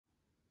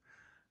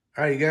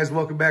All right, you guys,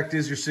 welcome back to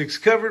Is Your Six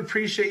Covered.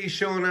 Appreciate you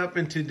showing up.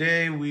 And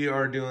today we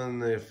are doing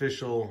the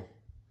official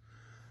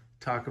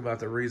talk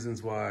about the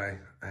reasons why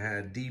I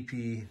had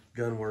DP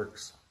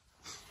Gunworks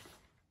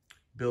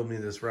build me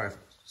this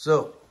rifle.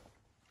 So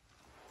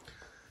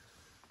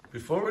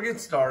before we get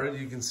started,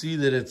 you can see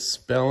that it's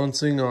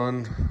balancing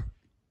on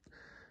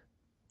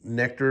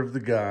Nectar of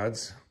the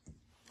Gods,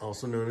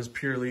 also known as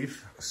Pure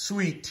Leaf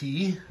Sweet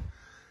Tea.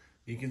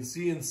 You can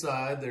see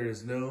inside there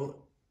is no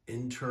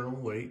internal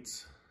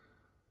weights.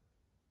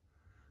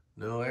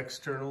 No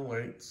external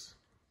weights.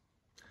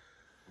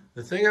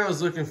 The thing I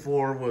was looking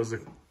for was,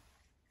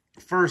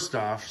 first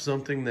off,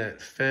 something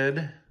that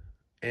fed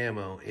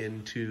ammo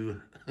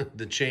into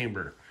the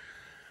chamber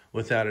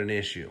without an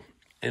issue.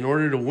 In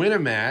order to win a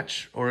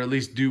match, or at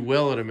least do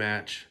well at a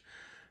match,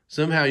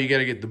 somehow you got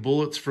to get the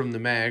bullets from the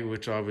mag,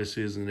 which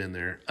obviously isn't in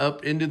there,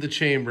 up into the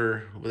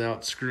chamber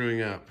without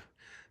screwing up,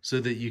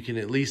 so that you can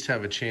at least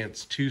have a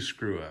chance to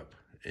screw up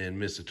and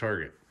miss a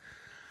target.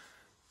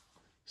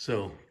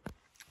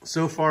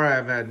 So far,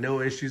 I've had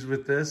no issues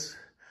with this.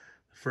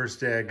 The first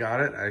day I got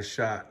it, I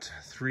shot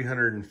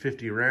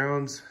 350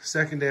 rounds.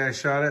 Second day I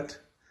shot it,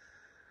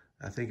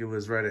 I think it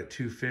was right at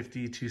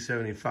 250,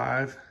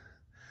 275.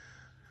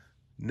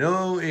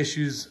 No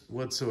issues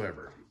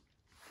whatsoever.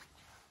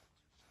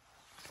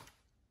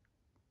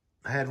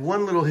 I had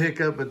one little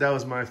hiccup, but that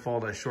was my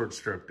fault. I short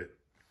stroked it.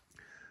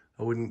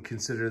 I wouldn't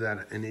consider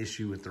that an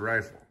issue with the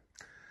rifle.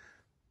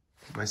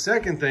 My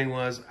second thing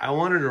was I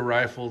wanted a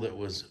rifle that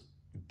was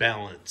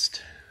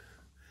balanced.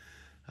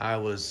 I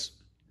was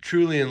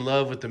truly in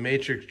love with the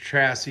Matrix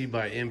chassis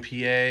by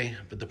MPA,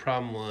 but the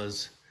problem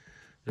was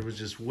there was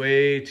just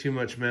way too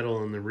much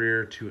metal in the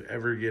rear to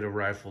ever get a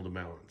rifle to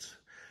balance.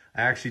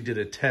 I actually did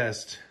a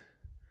test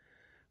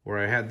where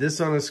I had this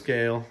on a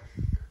scale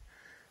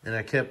and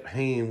I kept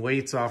hanging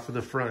weights off of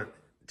the front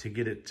to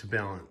get it to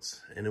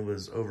balance, and it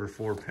was over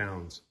 4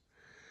 pounds.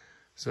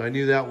 So I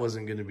knew that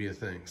wasn't going to be a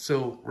thing.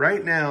 So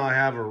right now I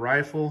have a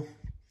rifle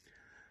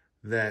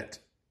that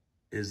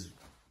is,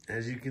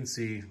 as you can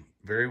see,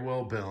 very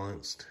well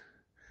balanced.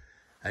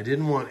 I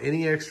didn't want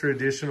any extra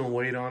additional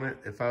weight on it.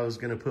 If I was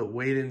going to put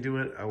weight into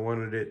it, I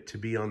wanted it to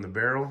be on the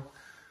barrel.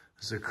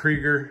 It's a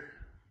Krieger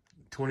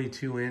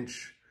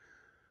 22-inch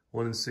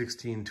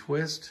 1/16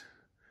 twist.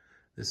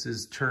 This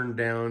is turned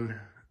down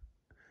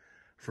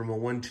from a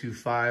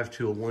 125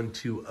 to a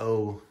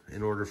 120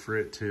 in order for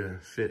it to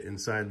fit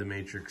inside the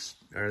Matrix,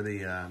 or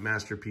the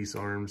Masterpiece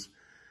Arms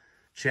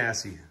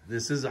chassis.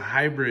 This is a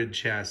hybrid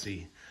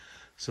chassis,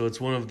 so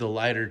it's one of the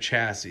lighter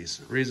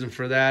chassis. Reason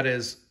for that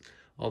is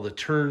all the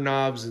turn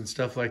knobs and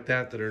stuff like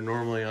that that are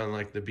normally on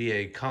like the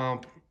BA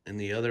Comp and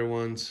the other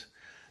ones,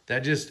 that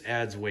just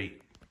adds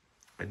weight.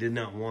 I did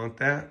not want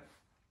that.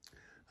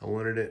 I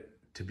wanted it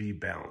to be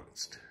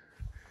balanced.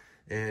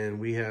 And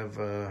we have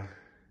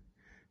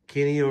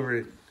Kenny over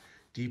at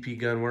DP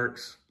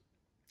Gunworks,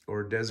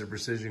 or Desert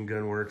Precision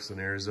Gunworks in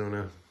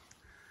Arizona,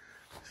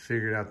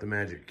 figured out the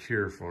magic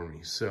cure for me.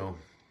 So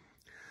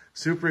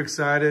super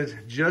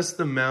excited. Just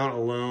the mount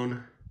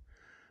alone,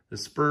 the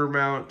spur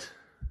mount,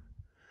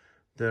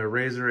 the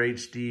Razor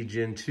HD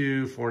Gen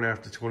 2,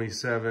 4.5 to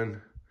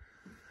 27.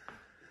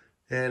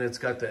 And it's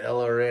got the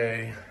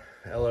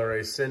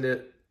LRA Send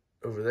It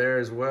over there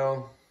as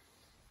well.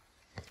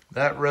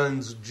 That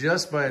runs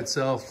just by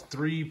itself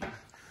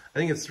I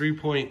think it's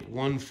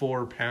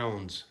 3.14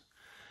 pounds.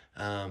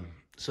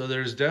 So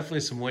there's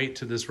definitely some weight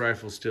to this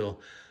rifle still.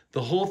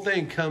 The whole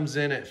thing comes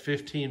in at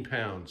 15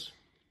 pounds.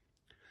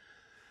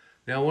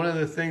 Now, one of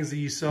the things that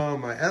you saw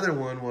on my other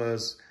one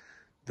was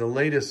the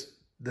latest,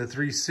 the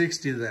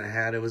 360 that I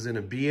had. It was in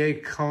a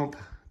BA Comp.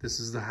 This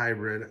is the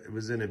hybrid. It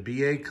was in a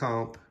BA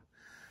Comp.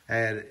 I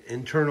had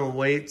internal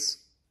weights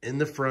in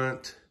the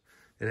front.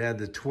 It had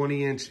the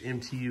 20-inch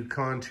MTU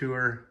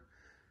contour.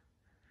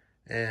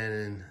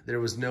 And there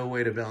was no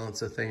way to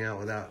balance the thing out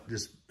without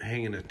just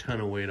hanging a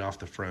ton of weight off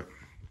the front.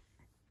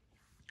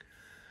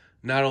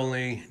 Not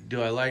only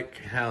do I like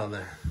how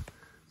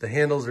the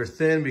handles are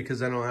thin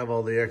because I don't have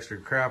all the extra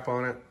crap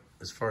on it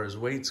as far as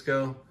weights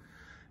go,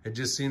 it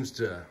just seems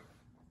to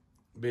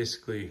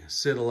basically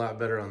sit a lot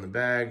better on the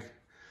bag.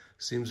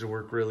 Seems to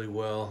work really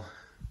well.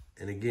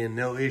 And again,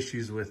 no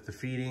issues with the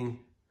feeding.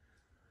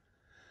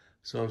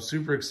 So I'm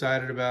super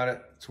excited about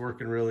it. It's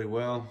working really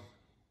well.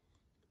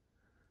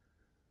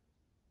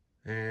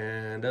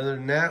 And other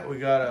than that, we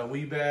got a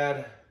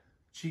Weebad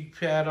cheek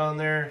pad on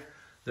there.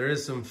 There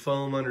is some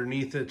foam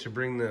underneath it to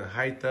bring the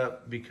height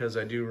up because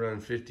I do run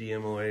 50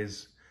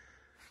 MOAs,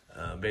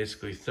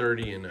 basically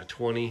 30 and a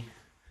 20,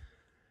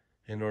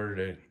 in order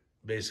to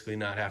basically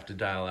not have to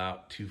dial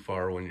out too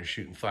far when you're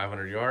shooting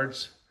 500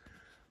 yards.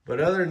 But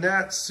other than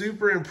that,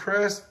 super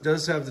impressed.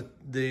 Does have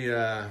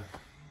the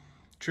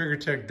Trigger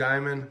Tech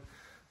Diamond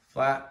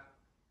flat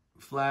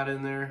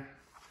in there.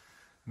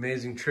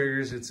 Amazing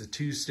triggers. It's a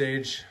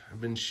 2-stage.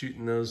 I've been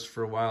shooting those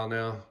for a while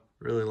now.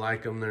 Really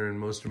like them. They're in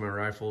most of my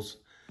rifles.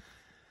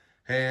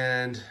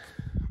 And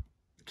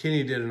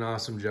Kenny did an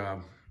awesome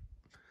job.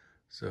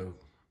 So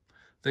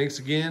thanks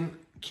again,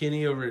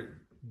 Kenny over at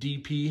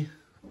DP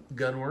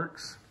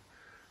Gunworks.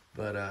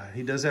 But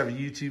he does have a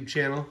YouTube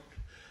channel.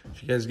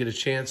 If you guys get a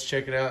chance,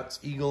 check it out. It's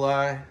Eagle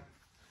Eye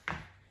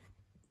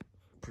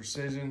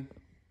Precision.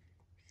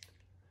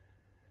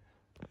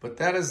 But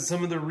that is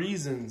some of the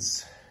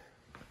reasons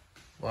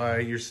why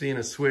you're seeing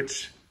a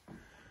switch.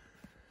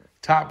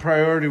 Top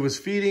priority was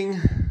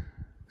feeding.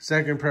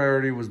 Second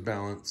priority was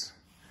balance.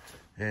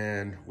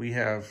 And we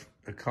have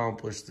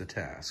accomplished the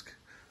task.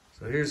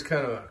 So here's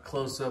kind of a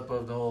close-up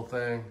of the whole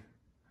thing.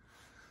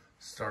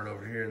 Start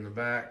over here in the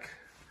back.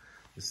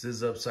 This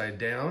is upside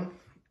down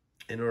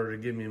in order to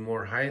give me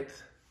more height.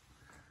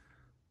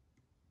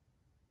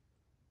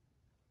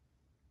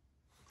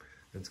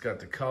 It's got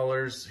the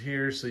collars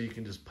here, so you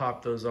can just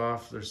pop those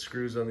off. There's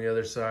screws on the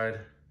other side,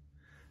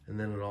 and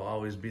then it'll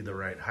always be the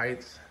right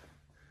height.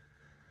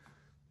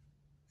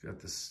 Got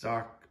the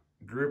stock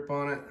grip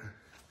on it,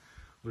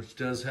 which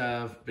does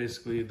have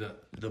basically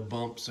the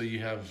bump, so you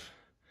have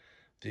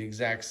the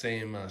exact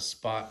same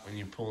spot when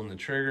you pull in the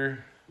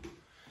trigger.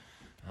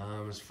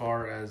 As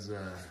far as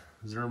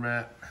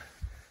Zermatt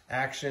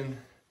action,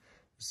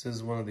 this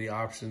is one of the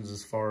options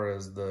as far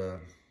as the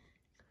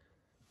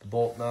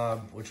bolt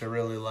knob, which I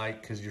really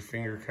like because your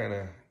finger kind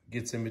of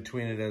gets in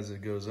between it as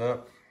it goes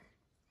up.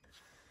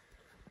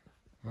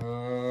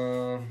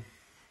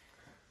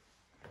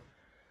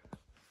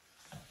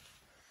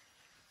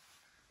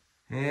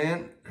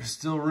 And there's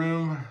still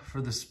room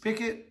for the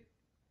spigot.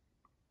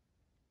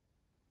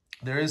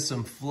 There is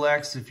some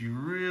flex. If you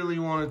really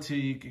wanted to,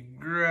 you could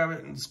grab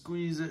it and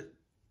squeeze it.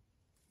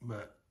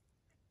 But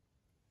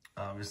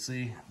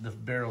obviously the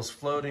barrel's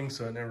floating,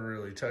 so it never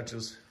really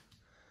touches.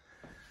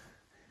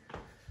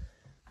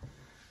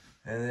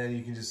 And then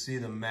you can just see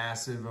the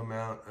massive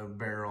amount of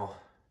barrel.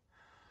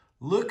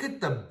 Look at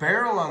the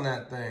barrel on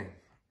that thing.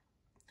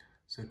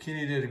 So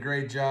Kenny did a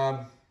great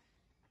job.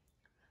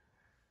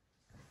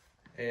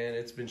 And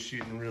it's been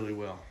shooting really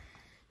well.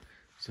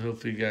 So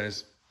hopefully you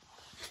guys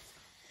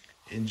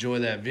enjoy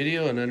that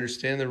video and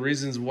understand the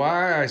reasons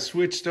why I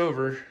switched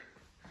over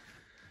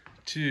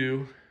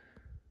to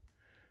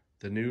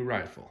the new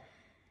rifle.